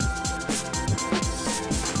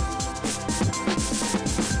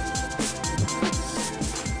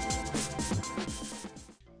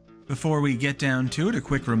Before we get down to it, a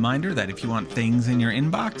quick reminder that if you want things in your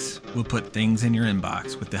inbox, we'll put things in your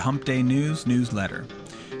inbox with the Hump Day News newsletter.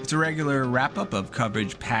 It's a regular wrap-up of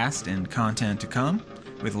coverage past and content to come,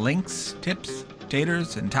 with links, tips,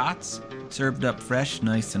 taters, and tots served up fresh,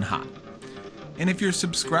 nice, and hot. And if you're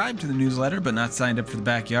subscribed to the newsletter but not signed up for the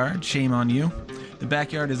Backyard, shame on you. The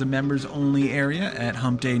Backyard is a members-only area at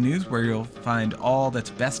Hump Day News where you'll find all that's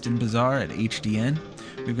best and bizarre at HDN.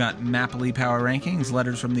 We've got Mapley Power Rankings,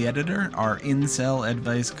 letters from the editor, our incel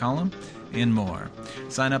advice column, and more.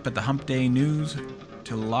 Sign up at the Hump Day News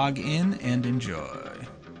to log in and enjoy.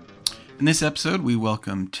 In this episode, we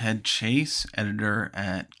welcome Ted Chase, editor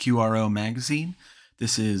at QRO Magazine.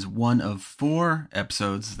 This is one of 4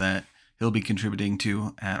 episodes that he'll be contributing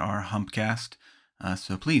to at our Humpcast,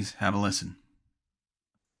 so please have a listen.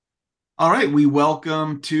 All right, we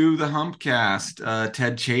welcome to the Humpcast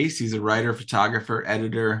Ted Chase. He's a writer, photographer,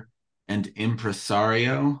 editor, and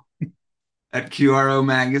impresario at QRO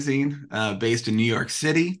Magazine, based in New York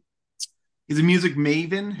City. He's a music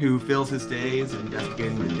maven who fills his days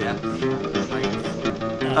investigating the depths of the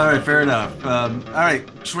sights. All right, fair enough. All right,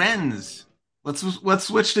 trends. Let's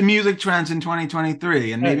switch to music trends in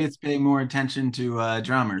 2023, and maybe it's paying more attention to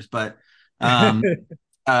drummers. But as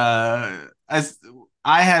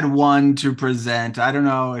I had one to present. I don't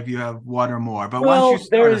know if you have one or more, but why don't you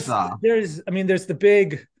start us off? There's the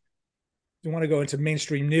big, you want to go into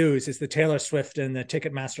mainstream news, is the Taylor Swift and the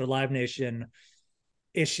Ticketmaster Live Nation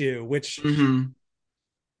issue, which you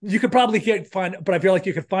could probably find, but I feel like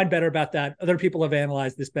you could find better about that. Other people have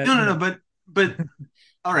analyzed this better. No, but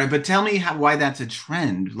all right, but tell me why that's a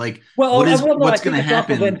trend. Like, what's going to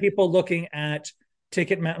happen? When people looking at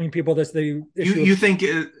people, there's the issue. You think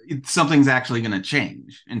something's actually going to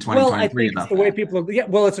change in 2023? Well, I think it's the way people. Yeah,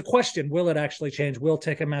 well, it's a question. Will it actually change? Will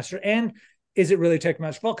Ticketmaster, and is it really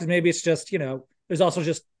Ticketmaster's fault? Because maybe it's just, there's also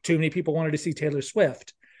just too many people wanted to see Taylor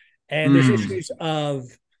Swift, and there's issues of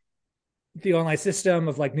the online system,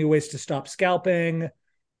 of like new ways to stop scalping,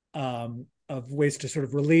 of ways to sort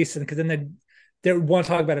of release, and because then they want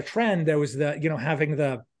to talk about a trend. There was the having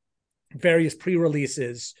the various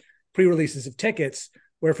pre-releases of tickets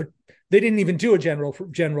where they didn't even do a general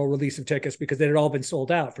release of tickets because they had all been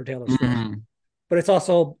sold out for Taylor Swift. But it's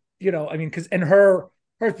also, because and her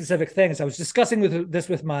specific thing is, I was discussing this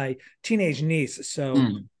with my teenage niece. So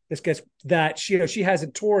this gets that she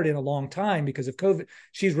hasn't toured in a long time because of COVID.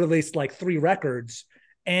 She's released like 3 records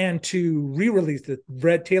and to re-release the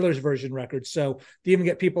Red Taylor's version records. So they even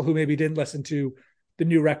get people who maybe didn't listen to the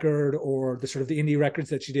new record or the sort of the indie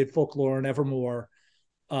records that she did, Folklore and Evermore,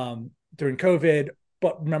 during COVID,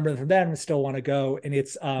 but remember from then and still want to go. And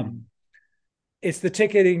it's the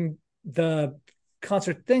ticketing, the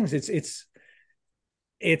concert things. It's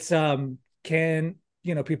can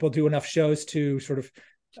people do enough shows to sort of,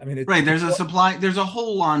 right. There's a supply. There's a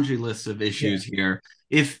whole laundry list of issues here.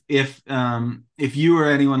 If you or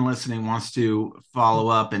anyone listening wants to follow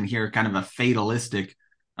up and hear kind of a fatalistic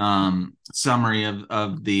summary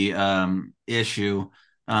of the issue,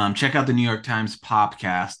 check out the New York Times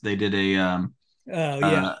Popcast. They did a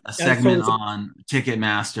segment on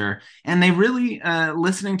Ticketmaster, and they really,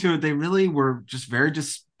 listening to it, they really were just very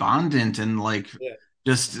despondent and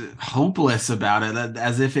just hopeless about it,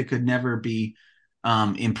 as if it could never be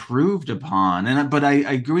improved upon. But I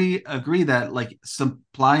agree that like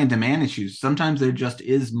supply and demand issues, sometimes there just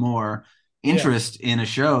is more interest in a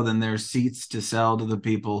show than there's seats to sell to the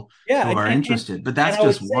people who are interested. But that's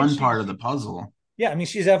just one part of the puzzle. Yeah,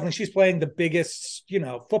 she's playing the biggest,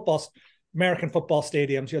 American football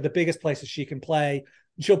stadiums, the biggest places she can play.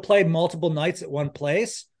 She'll play multiple nights at one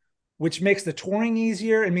place, which makes the touring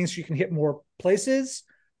easier. It means she can hit more places.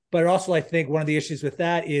 But also, I think one of the issues with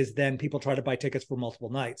that is then people try to buy tickets for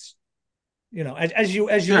multiple nights. As you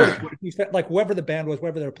sure. would, like whoever the band was,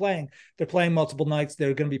 wherever they're playing multiple nights.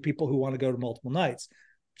 There are going to be people who want to go to multiple nights,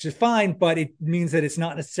 which is fine, but it means that it's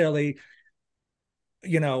not necessarily,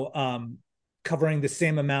 covering the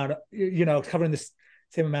same amount of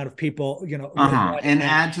people, and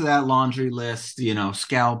add to that laundry list,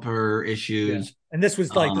 scalper issues. Yeah. And this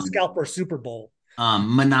was like the scalper Super Bowl.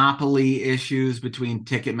 Monopoly issues between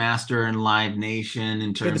Ticketmaster and Live Nation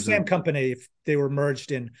in terms of the same company, if they were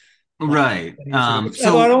merged in. Right.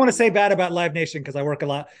 So I don't want to say bad about Live Nation because I work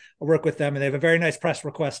with them and they have a very nice press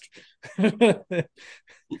request. No,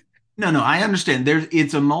 I understand.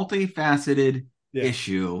 It's a multifaceted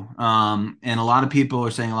issue. And a lot of people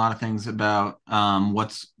are saying a lot of things about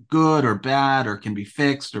what's good or bad or can be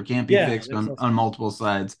fixed or can't be fixed on multiple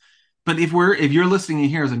sides. But if you're listening in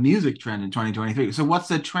here as a music trend in 2023, so what's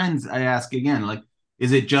the trends? I ask again, like,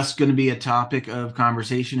 is it just going to be a topic of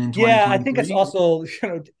conversation in 2023? Yeah, I think it's also,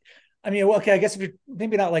 I mean, well, okay, I guess if you're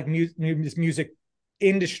maybe not like music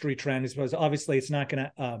industry trend, I suppose obviously it's not going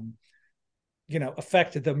to,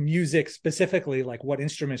 affect the music specifically, like what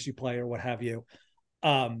instruments you play or what have you.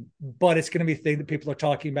 But it's going to be a thing that people are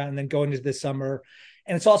talking about, and then going into this summer,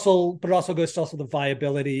 and but it also goes to also the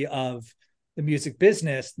viability of the music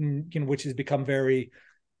business, which has become very,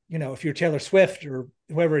 if you're Taylor Swift or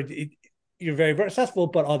whoever, you're very, very successful,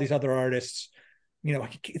 but all these other artists,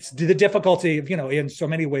 it's the difficulty of, in so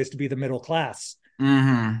many ways to be the middle class.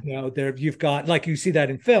 Mm-hmm. There you've got, like, you see that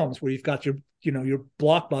in films where you've got your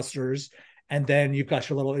blockbusters, and then you've got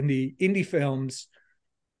your little indie films,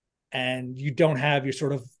 and you don't have your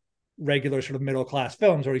sort of regular sort of middle class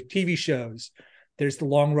films or TV shows. There's the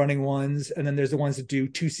long running ones, and then there's the ones that do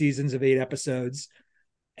 2 seasons of 8 episodes,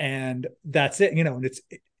 and that's it. And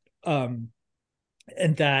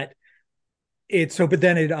and that it's so, but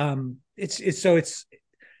then it's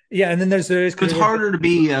yeah, and then there's it's harder to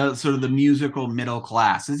be sort of the musical middle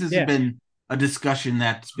class. This has yeah. been a discussion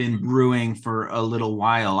that's been brewing for a little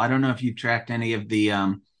while. I don't know if you've tracked any of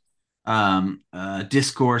the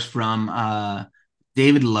discourse from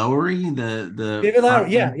David Lowery, the David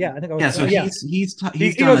Lowery, yeah, I think so yeah. He's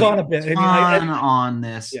he done goes on a bit. I mean, on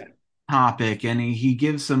this yeah. topic, and he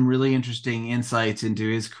gives some really interesting insights into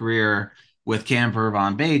his career with Camper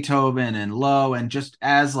von Beethoven and Lowe, and just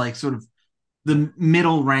as like sort of the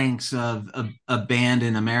middle ranks of a band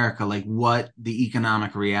in America, like what the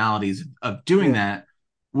economic realities of doing that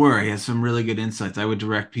were. He has some really good insights. I would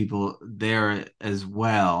direct people there as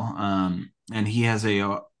well. And he has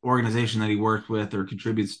a organization that he worked with or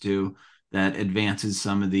contributes to that advances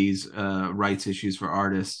some of these rights issues for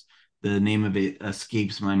artists. The name of it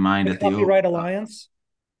escapes my mind. The Copyright Alliance.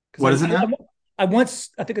 What is it now? I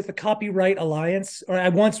think it's the Copyright Alliance, or I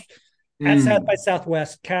once at South by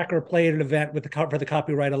Southwest, Cacker played an event for the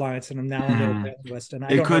Copyright Alliance, and I'm now on their event list. And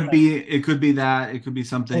it could be that, it could be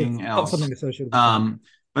something else, something associated with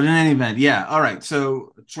but in any event, yeah. All right.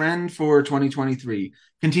 So trend for 2023: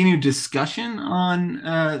 continued discussion on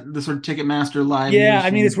the sort of Ticketmaster Live. Yeah,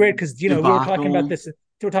 I mean, it's weird because we were talking about this.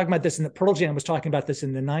 They were talking about this, and the Pearl Jam was talking about this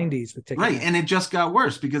in the '90s with Ticketmaster. Right, and it just got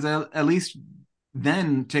worse because at least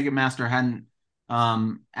then Ticketmaster hadn't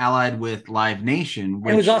allied with Live Nation,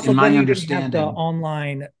 which, and it was also, in my understanding, the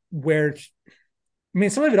online where, I mean,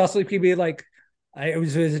 some of it also could be like, it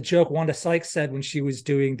was a joke Wanda Sykes said when she was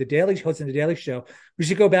doing hosting the Daily Show. We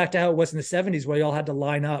should go back to how it was in the '70s, where you all had to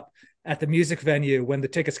line up at the music venue when the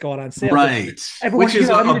tickets go out on sale. Right, everyone, which is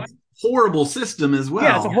a horrible system as well.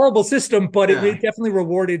 Yeah, it's a horrible system, but it definitely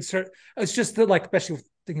rewarded. It's just that, like, especially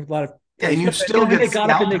thinking a lot of. Yeah, and you still get. They got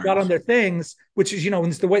up and they got on their things, which is,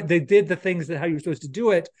 it's the way they did the things that how you were supposed to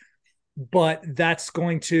do it, but that's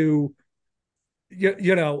going to,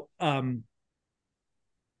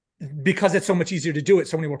 because it's so much easier to do it,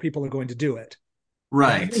 so many more people are going to do it.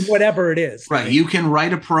 Right. Whatever it is. Right. You can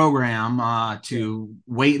write a program to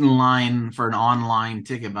wait in line for an online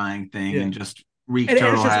ticket buying thing and just wreak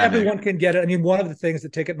total havoc. Everyone can get it. I mean, one of the things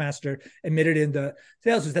that Ticketmaster admitted in the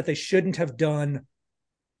sales is that they shouldn't have done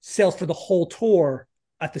sales for the whole tour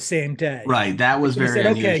at the same day. Right. That was very said,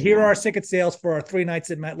 unusual. Okay, here are our ticket sales for our 3 nights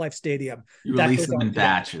at MetLife Stadium. You release them in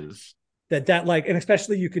batches. And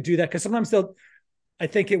especially you could do that because sometimes I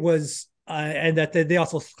think it was, and that they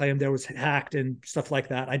also claimed there was hacked and stuff like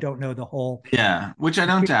that. I don't know the whole. Yeah, which I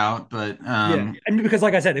don't doubt, but I mean, because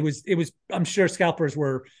like I said, it was. I'm sure scalpers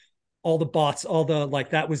were all the bots, all the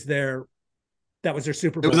that was their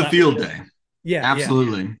Super Bowl. It was a field day. Yeah,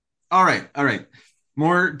 absolutely. Yeah. All right.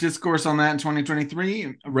 More discourse on that in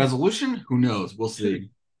 2023. Resolution? Who knows? We'll see.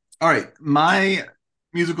 All right, my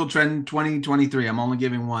musical trend 2023. I'm only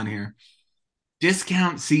giving one here.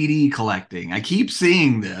 Discount CD collecting. I keep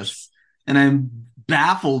seeing this and I'm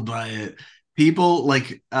baffled by it. People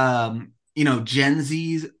like Gen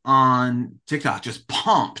Z's on TikTok just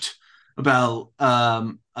pumped about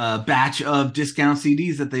a batch of discount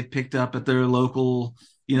CDs that they picked up at their local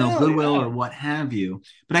Goodwill or what have you.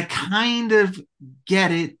 But I kind of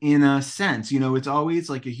get it in a sense. It's always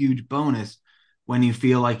like a huge bonus when you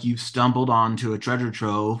feel like you've stumbled onto a treasure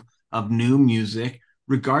trove of new music,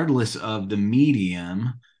 regardless of the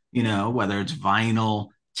medium, whether it's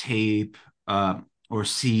vinyl, tape, or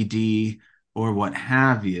CD, or what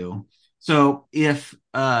have you. So if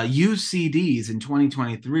used CDs in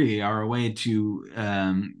 2023 are a way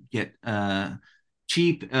to get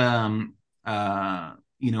cheap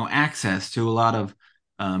access to a lot of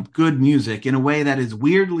good music in a way that is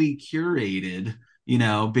weirdly curated,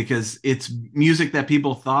 because it's music that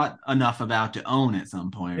people thought enough about to own at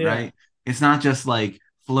some point, right? It's not just like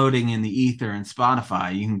floating in the ether and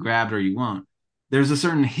Spotify. You can grab it or you won't. there's a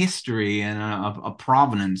certain history and a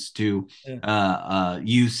provenance to Yeah.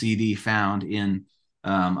 used CD found in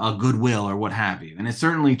a Goodwill or what have you, and it's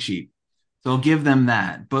certainly cheap. So I'll give them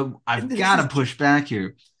that. But And I've this got to is push back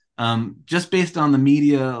here, just based on the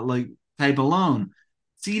media like type alone.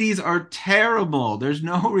 CDs are terrible. There's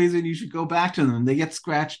no reason you should go back to them. They get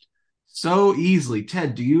scratched so easily.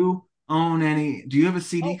 Ted, do you own any? Do you have a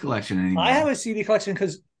CD oh, collection I have anymore? a CD collection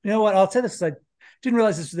because you know what? I'll say this. I didn't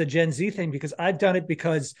realize this was a Gen Z thing because I've done it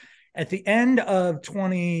because at the end of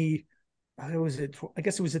 20, was it? I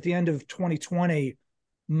guess it was at the end of 2020.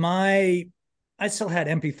 My I still had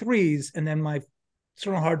MP3s, and then my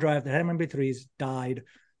external hard drive that had my MP3s died.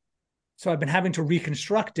 So I've been having to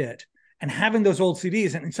reconstruct it and having those old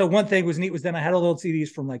CDs. And so one thing was neat was then I had all the old CDs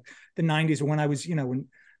from like the 90s when I was, when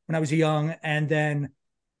I was young, and then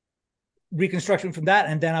reconstruction from that.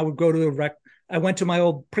 And then I would go to I went to my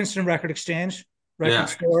old Princeton Record Exchange record Yeah,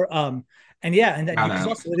 store. And yeah, and then got because out.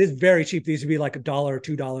 also it is very cheap. These would be like $1 or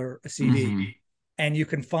 $2 a CD, Hmm. and you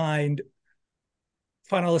can find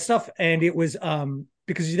all this stuff. And it was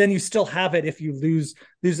because then you still have it if you lose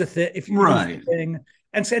the if you lose the Right. thing.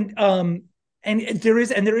 And there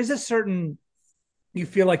is a certain, you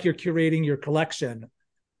feel like you're curating your collection,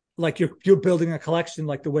 like you're building a collection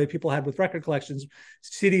like the way people had with record collections.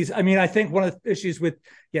 CDs, I mean, I think one of the issues with,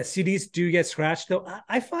 yeah, CDs do get scratched, though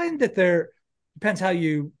I find that there depends how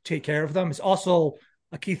you take care of them. It's also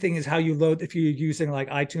a key thing is how you load, if you're using like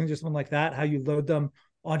iTunes or something like that, how you load them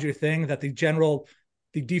onto your thing, that the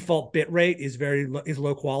default bit rate is is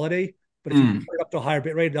low quality. But if you Mm. put it up to a higher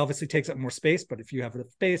bit rate, it obviously takes up more space. But if you have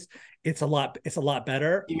enough space, it's a lot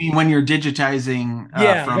better. You mean when you're digitizing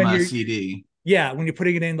Yeah, from a CD? when you're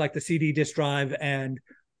putting it in like the CD disk drive. And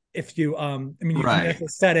if you I mean, you can get Right. the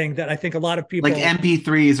setting that I think a lot of Like people.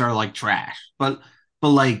 MP3s are like trash, but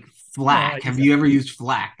like Oh, I FLAC. use Have that. you ever used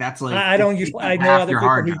FLAC? That's like I it don't use, takes up I know half other your people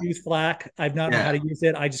hard who drive. use FLAC. I not know how Yeah. to use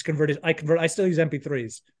it. I just converted. I still use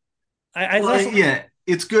MP3s. I Well, also, yeah,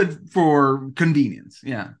 it's good for convenience.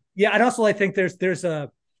 Yeah. yeah, and also I think there's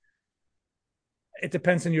a, it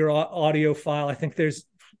depends on your audio file. I think it's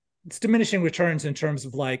diminishing returns in terms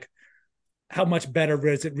of like how much better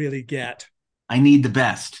does it really get. I need the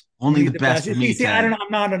best. You Only the need the best. best for You me, see, I don't Ted. know.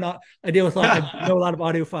 I'm not. I deal with. I know a lot of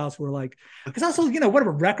audiophiles who are like, because also,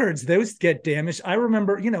 whatever records those get damaged. I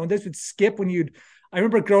remember, those would skip when you'd. I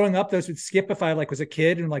remember growing up, those would skip if I like was a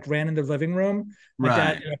kid and like ran in the living room. My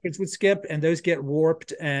dad's Right. records would skip, and those get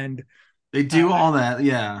warped. And They uh, do all that.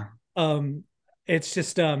 Yeah. um, it's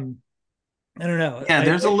just I don't know. Yeah,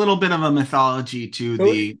 there's a little bit of a mythology to So,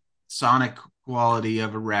 the sonic quality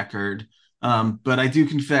of a record. But I do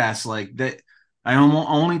confess, like that, I'm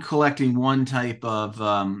only collecting one type of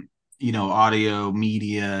audio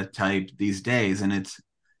media type these days, and it's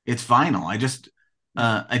vinyl.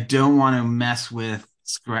 yeah. I don't want to mess with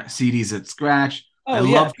CDs that scratch. I Oh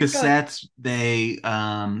yeah, love if you've got. cassettes.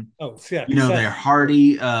 Oh yeah, They're cassettes.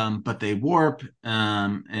 hardy, but they warp,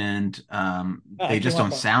 and I they came just up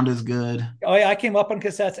don't on. sound as good. Oh yeah, I came up on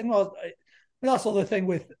cassettes, and well, and also the thing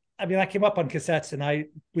with, I mean, I came up on cassettes,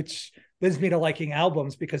 which leads me to liking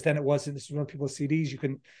albums because then it wasn't, this was when people with CDs,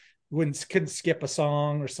 couldn't skip a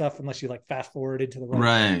song or stuff unless you like fast forward into the right.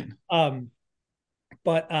 Right. Um,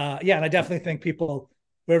 but yeah, and I definitely think people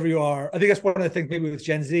wherever you are, I think that's one of the things maybe with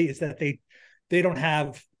Gen Z is that they don't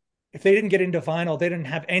have, if they didn't get into vinyl, they didn't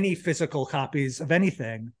have any physical copies of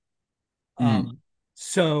anything. Mm.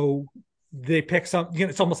 So they pick some,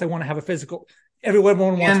 it's almost they want to have a physical.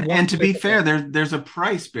 Everyone wants one And to be fair, physical. there's a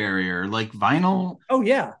price barrier. Like vinyl Oh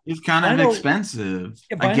yeah, is kind of vinyl. expensive.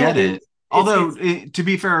 Yeah, I vinyl get is it. it's Although to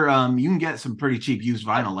be fair, you can get some pretty cheap used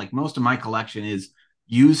vinyl. Like most of my collection is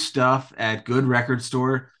used stuff at good record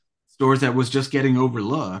stores that was just getting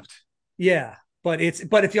overlooked. yeah, but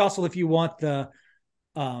if you want the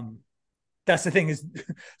um that's the thing is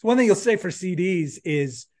one thing you'll say for CDs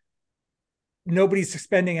is nobody's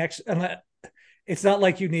spending extra. It's not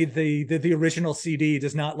like you need the original CD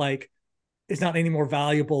does not like, it's not any more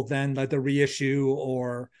valuable than like the reissue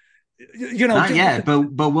or Not yet, but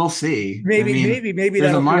we'll see. I mean, maybe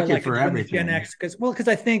there's a that'll feel market like for it's when the Gen everything. X, because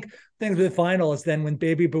I think things with vinyl is then when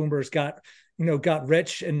baby boomers got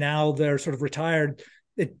rich and now they're sort of retired,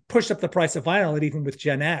 it pushed up the price of vinyl. And even with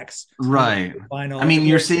Gen X, when they Right. I vinyl, mean,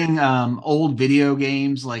 you're whereas seeing old video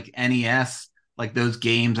games like NES, like those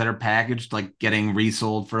games that are packaged, like getting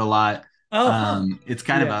resold for a lot. oh huh It's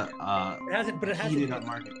kind of yeah, a it hasn't heated up hit.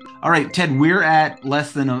 market. All right, Ted, we're at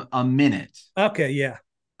less than a minute. Okay, yeah,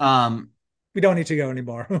 Um, we don't need to go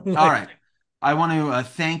anymore. all Like, right. I want to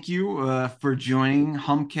thank you for joining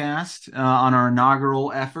Humpcast on our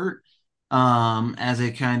inaugural effort. as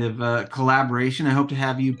a kind of collaboration. I hope to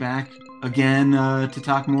have you back again to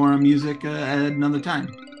talk more music at another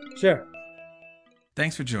time. Sure.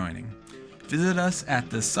 Thanks for joining. Visit us at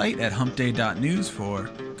the site at humpday.news for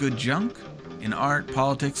good junk in art,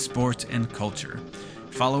 politics, sports, and culture.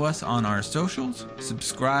 Follow us on our socials,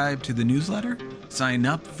 subscribe to the newsletter, sign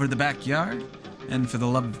up for the backyard, and for the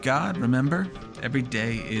love of God, remember, every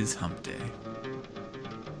day is hump day.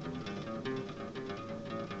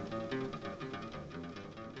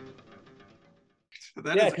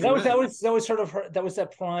 Yeah, because that was sort of that was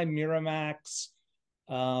that prime Miramax.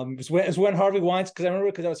 It was when Harvey Weinstein, because I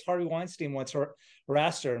remember because that was Harvey Weinstein once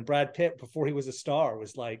harassed her, and Brad Pitt, before he was a star,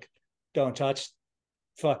 was like, "Don't touch,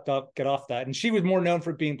 fucked up, get off that." And she was more known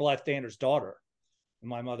for being Blythe Danner's daughter.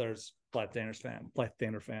 My mother's Blythe Danner fan.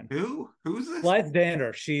 Who's this? Blythe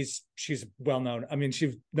Danner. She's well known. I mean,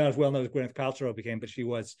 she's not as well known as Gwyneth Paltrow became, but she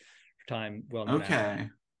was her time well known. Okay.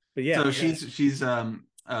 But yeah, so she's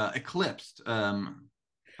eclipsed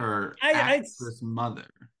her actress mother.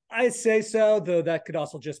 I'd say so, though that could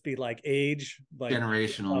also just be like age, like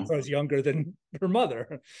generational. Paltrow's younger than her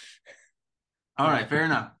mother. All right, fair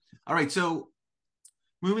enough. All right, so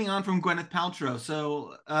moving on from Gwyneth Paltrow.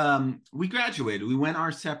 So we graduated. We went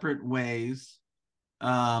our separate ways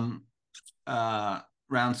around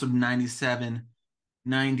sort of 97,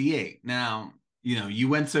 98. Now, you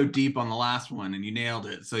went so deep on the last one and you nailed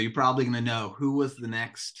it. So you're probably going to know who was the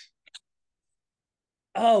next.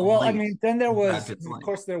 Oh, well, I mean, then there was, of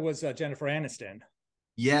course, there was Jennifer Aniston.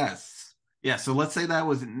 Yes. Yeah, so let's say that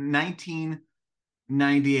was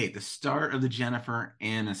 1998, the start of the Jennifer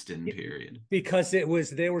Aniston period. Because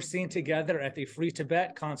they were seen together at the Free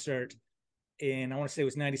Tibet concert in, I want to say it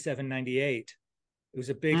was 97, 98. It was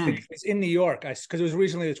a big thing. It was in New York, because it was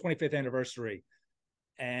originally the 25th anniversary.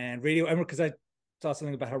 And radio, I remember because I saw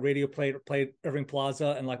something about how radio played Irving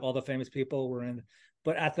Plaza, and like all the famous people were in.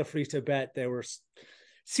 But at the Free Tibet, they were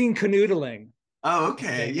seen canoodling. Oh,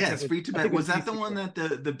 okay. Yes, Free Tibet. Was that the one that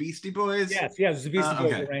the Beastie Boys? Yes, it was the Beastie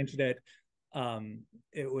Boys arranged it.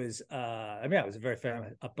 It was I mean, it was a very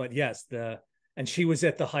famous, but yes, and she was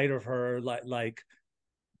at the height of her like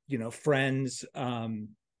Friends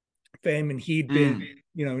fame, and he'd been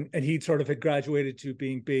and he'd sort of had graduated to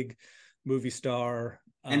being big movie star.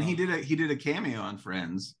 And he did a cameo on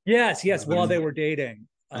Friends. Yes, while they were dating.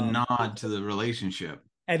 A nod to the relationship.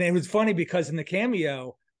 And it was funny because in the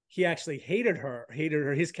cameo, he actually hated her.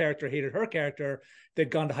 His character hated her character. They'd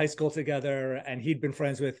gone to high school together, and he'd been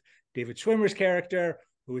friends with David Schwimmer's character,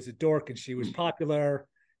 who was a dork, and she was popular.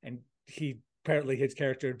 And apparently his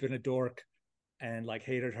character had been a dork and like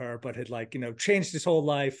hated her, but had like, changed his whole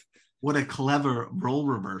life. What a clever role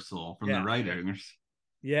reversal from the writers.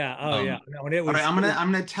 Yeah. Oh, yeah. No, and it was. All right,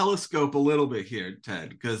 I'm gonna telescope a little bit here, Ted,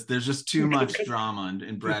 because there's just too much drama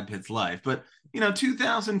in Brad Pitt's life. But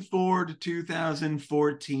 2004 to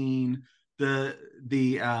 2014,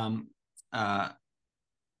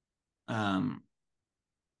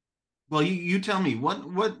 well, you tell me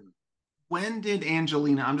when did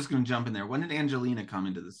Angelina? I'm just gonna jump in there. When did Angelina come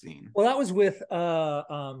into the scene? Well, that was with what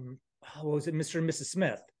was it, Mr. and Mrs.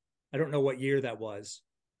 Smith? I don't know what year that was.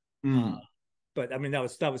 But I mean, that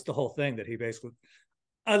was the whole thing, that he basically,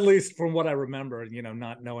 at least from what I remember,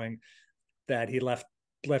 not knowing that he left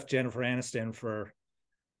Jennifer Aniston for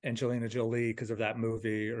Angelina Jolie because of that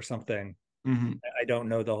movie or something. I don't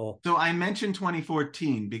know the whole. So I mentioned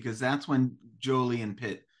 2014 because that's when Jolie and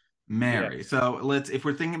Pitt marry. Yeah. So if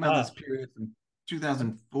we're thinking about this period from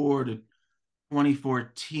 2004 to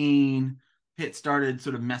 2014, Pitt started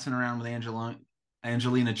sort of messing around with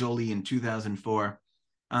Angelina Jolie in 2004.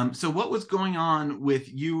 So what was going on with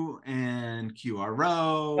you and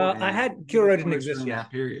QRO? I had QRO didn't exist in yet. That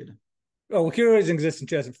period. Oh, well, QRO didn't exist in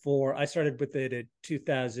 2004. I started with it in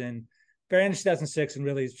 2000, very end of 2006, and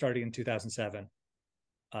really starting in 2007.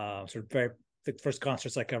 The first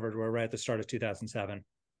concerts I covered were right at the start of 2007.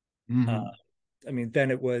 I mean,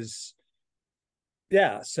 then it was,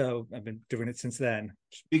 so I've been doing it since then.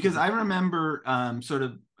 Because I remember sort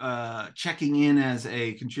of checking in as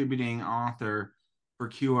a contributing author for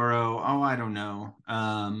QRO. Oh, I don't know.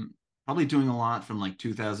 Probably doing a lot from like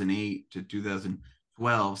 2008 to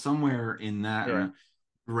 2012, somewhere in that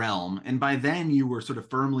realm. And by then you were sort of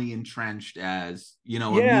firmly entrenched as, a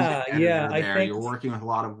music editor there. You're working with a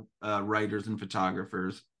lot of writers and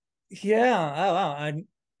photographers. Yeah. Oh, wow. I don't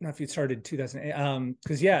know if you started in 2008.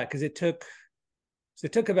 Because it took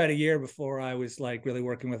about a year before I was like really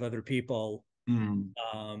working with other people. And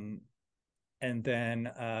then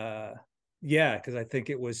because I think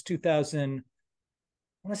it was 2000, I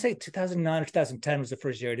want to say 2009 or 2010 was the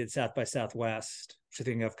first year I did South by Southwest, which I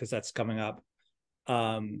think of because that's coming up.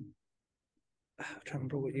 I'm trying to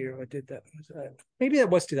remember what year I did that. Maybe that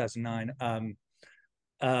was 2009.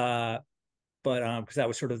 But because that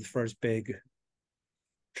was sort of the first big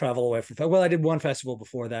travel away from. Well, I did one festival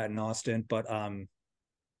before that in Austin, but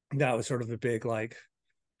that was sort of a big like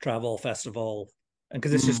travel festival, and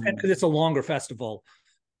because it's a longer festival.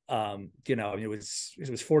 It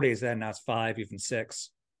was 4 days then, now it's 5, even 6.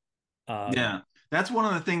 Yeah, that's one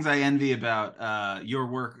of the things I envy about your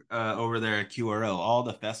work over there at QRO. All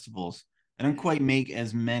the festivals, I don't quite make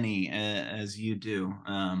as many as you do.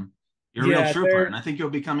 You're a real Yeah, trooper, and they're I think you'll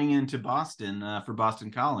be coming into Boston for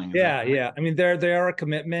Boston Calling. Is that yeah, correct? yeah. I mean, they are a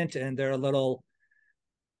commitment, and they're a little.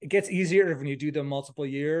 It gets easier when you do them multiple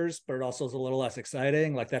years, but it also is a little less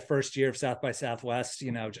exciting. Like that first year of South by Southwest,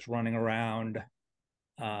 just running around,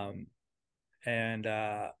 um, and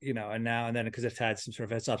now and then because it's had some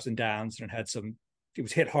sort of its ups and downs, and it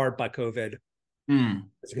was hit hard by COVID Mm,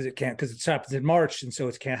 because it happens in March, and so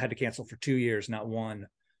it's can't had to cancel for 2 years, not one,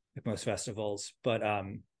 like most festivals. But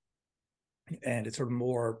and it's sort of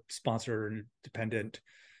more sponsor and dependent.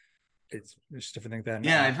 It's just different thing than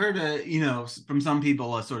yeah, I've heard from some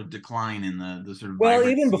people a sort of decline in the sort of well,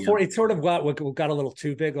 even vibrancy before of. it sort of got a little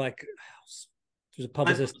too big. Like there's a But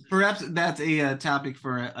publicist. perhaps that's a topic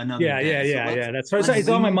for another Yeah, yeah, day. So yeah, let's yeah. That's let's it's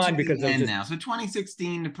on my zoom to mind the because of end just now. So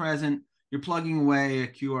 2016 to present, you're plugging away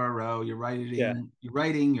at QRO. yeah. You're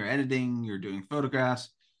editing, you're doing photographs.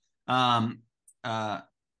 Um, uh,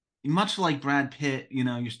 Much like Brad Pitt,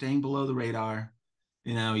 you're staying below the radar.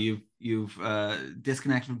 You've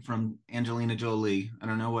disconnected from Angelina Jolie. I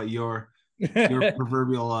don't know what your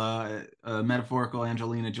proverbial metaphorical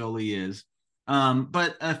Angelina Jolie is.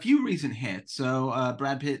 But a few recent hits. So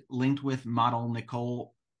Brad Pitt linked with model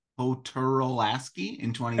Nicole Poturalaski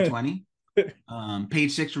in 2020.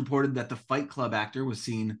 Page Six reported that the Fight Club actor was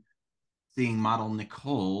seeing model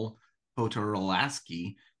Nicole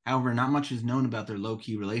Poturalaski. However, not much is known about their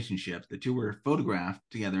low-key relationship. The two were photographed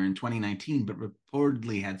together in 2019, but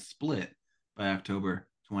reportedly had split by October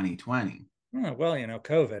 2020. Oh, well,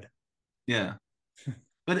 COVID. Yeah.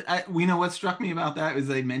 But we know what struck me about that was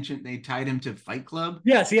they mentioned they tied him to Fight Club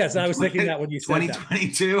Yes, yes. in I was thinking that when you said that.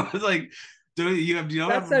 2022. I was like, do you That's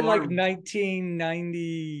have that like more?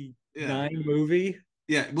 1999 Yeah. movie.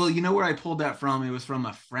 Yeah. Well, you know where I pulled that from? It was from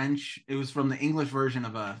the English version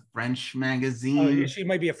of a French Oh, yeah, magazine. she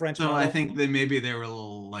might be a French So I model. think that maybe they were a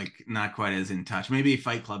little like not quite as in touch. Maybe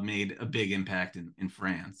Fight Club made a big impact in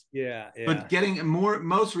France. Yeah, But yeah. getting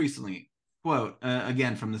most recently, quote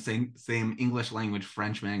again from the same English language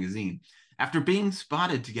French magazine, after being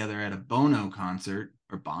spotted together at a Bono concert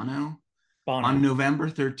or Bono on Bono. November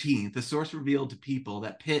 13th, the source revealed to People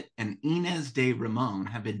that Pitt and Inez de Ramon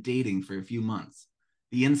have been dating for a few months.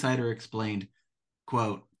 The insider explained,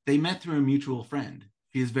 quote, they met through a mutual friend.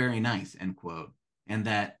 She is very nice, end quote, and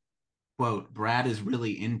that, quote, Brad is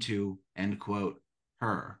really into, end quote,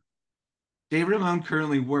 her. Dave Ramon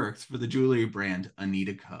currently works for the jewelry brand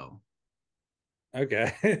Anita Co.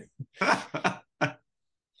 Okay.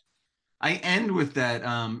 I end with that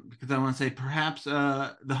because I want to say perhaps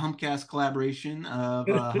the Humpcast collaboration of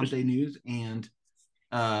Hump Day News and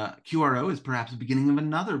QRO is perhaps the beginning of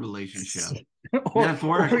another relationship, or you're a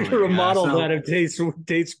metaphorically. model that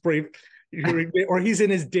dates brave, or he's in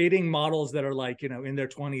his dating models that are like in their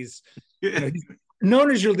 20s. He's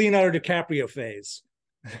known as your Leonardo DiCaprio phase.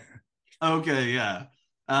 Okay, yeah.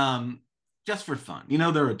 Just for fun.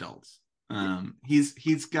 They're adults.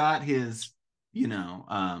 He's got his,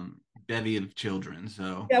 bevy of children.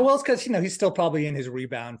 So Yeah, well, it's because he's still probably in his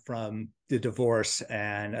rebound from the divorce,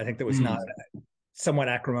 and I think that was not mm, a somewhat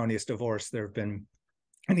acrimonious divorce. There have been,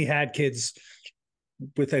 and he had kids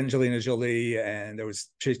with Angelina Jolie, and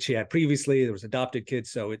she had previously there was adopted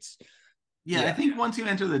kids, so it's yeah, I yeah, think once you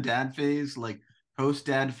enter the dad phase, like post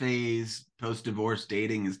dad phase, post divorce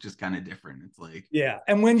dating is just kind of different. It's like, yeah.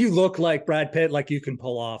 And when you look like Brad Pitt, like you can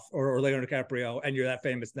pull off, or Leonardo DiCaprio, and you're that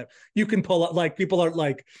famous, that you can pull up. Like people are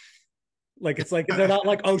like it's like they're not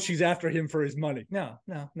like, oh, she's after him for his money. No,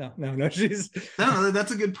 no, no, no, no. She's no,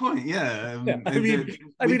 that's a good point. Yeah, yeah. I we mean,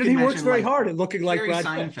 and could he works mention very like hard at looking like Jerry Brad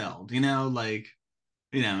Pitt. Seinfeld. Like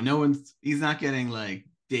he's not getting like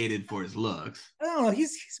dated for his looks. I don't know.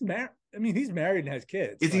 He's married. I mean, he's married and has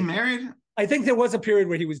kids. Is he Like, married? I think there was a period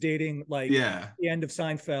where he was dating, like Yeah. the end of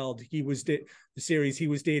Seinfeld. The series. He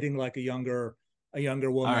was dating like a younger All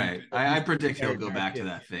woman. right. But I he's predict he'll married go and has back to kids.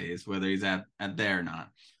 that phase, whether he's at there or not.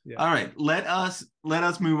 Yeah. All right. Let us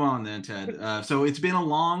move on then, Ted. So it's been a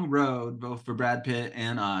long road, both for Brad Pitt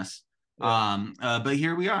and us. Yeah. But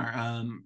here we are.